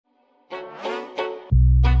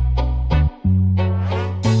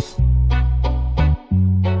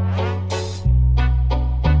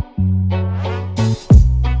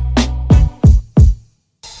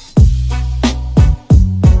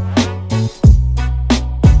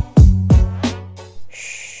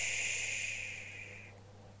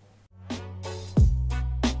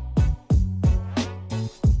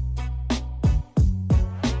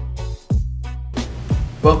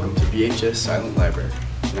VHS Silent Library,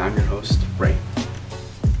 and I'm your host, Raine.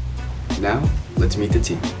 Now, let's meet the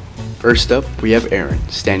team. First up, we have Aaron,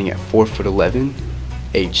 standing at 4'11",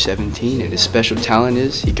 age 17, and his special talent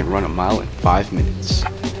is he can run a mile in 5 minutes.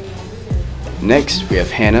 Next, we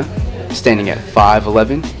have Hannah, standing at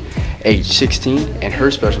 5'11", age 16, and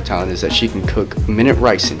her special talent is that she can cook minute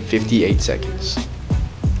rice in 58 seconds.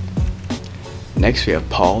 Next, we have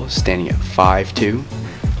Paul, standing at 5'2",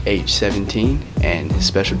 age 17, and his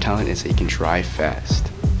special talent is that he can drive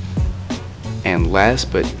fast. And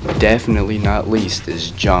last but definitely not least is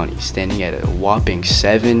Johnny, standing at a whopping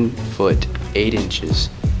 7 foot 8 inches,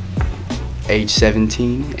 age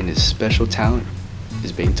 17, and his special talent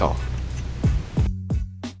is being tall.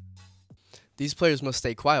 These players must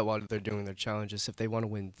stay quiet while they're doing their challenges if they want to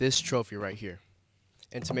win this trophy right here.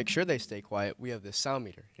 And to make sure they stay quiet, we have this sound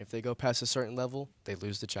meter. If they go past a certain level, they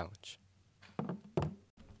lose the challenge.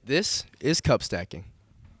 This is cup stacking.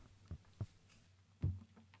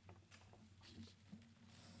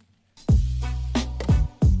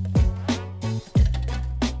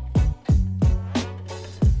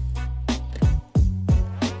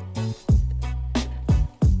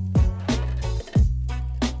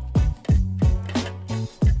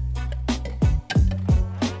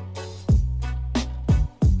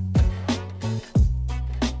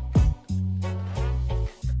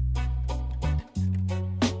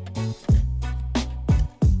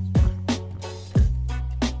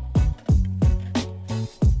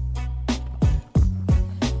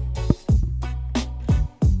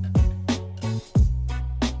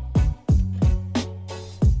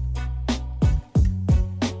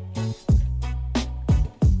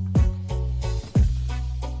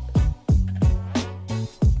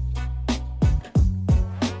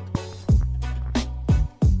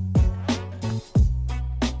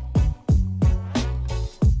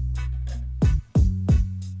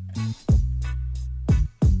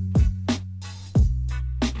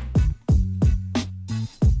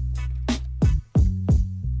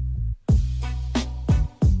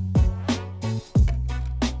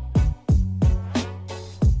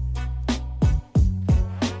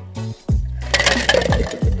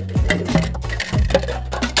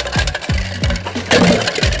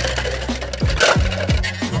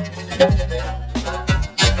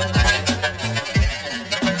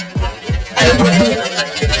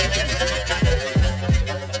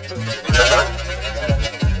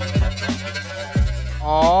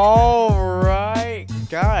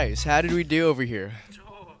 Guys, how did we do over here?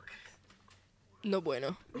 No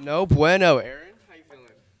bueno. No bueno. Aaron, how you feeling?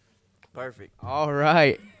 Perfect. All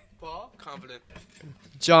right. Paul? Confident.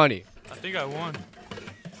 Johnny. I think I won.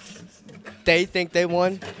 They think they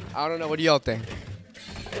won? I don't know. What do y'all think?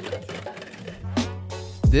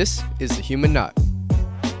 This is the human knot.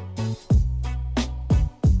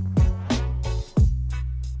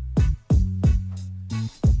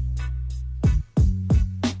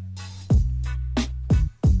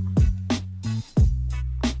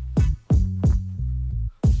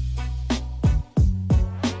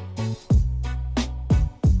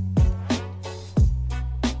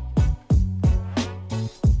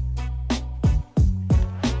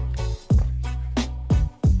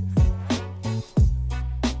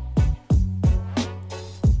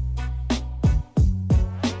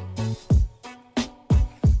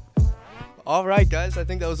 All right, guys. I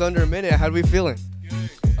think that was under a minute. How are we feeling?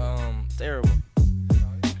 Terrible.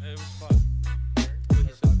 It was fun.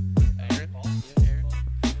 Aaron?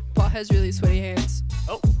 Paul has really sweaty hands.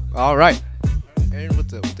 Oh. All right. Aaron, with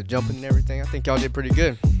the jumping and everything, I think y'all did pretty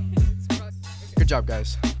good. Good job,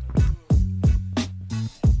 guys.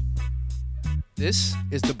 This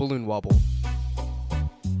is the balloon wobble.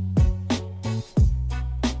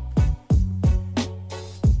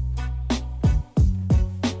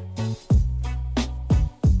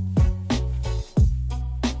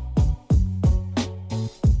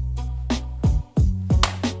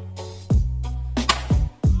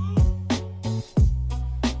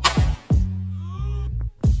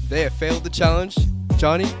 They have failed the challenge.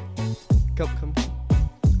 Johnny, come.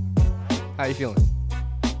 How you feeling?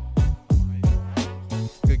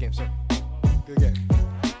 Good game, sir. Good game.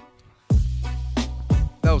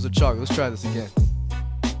 That was a chalk. Let's try this again.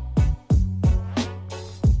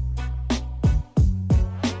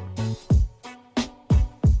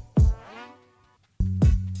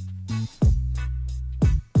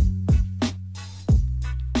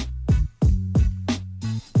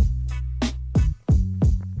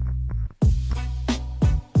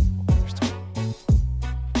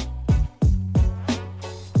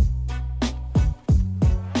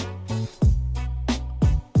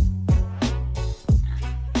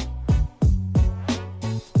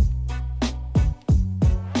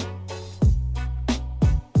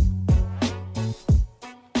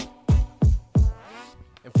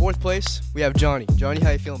 place, we have Johnny. Johnny,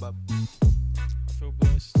 how you feeling, bub? I feel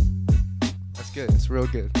blessed. That's good. That's real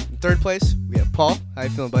good. In third place, we have Paul. How you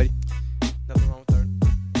feeling, buddy? Nothing wrong with third.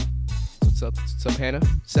 What's up? What's up, Hannah?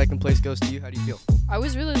 Second place goes to you. How do you feel? I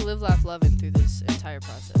was really live, laugh, loving through this entire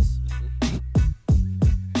process.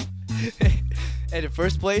 And in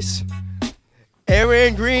first place,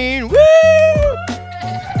 Aaron Green. Woo!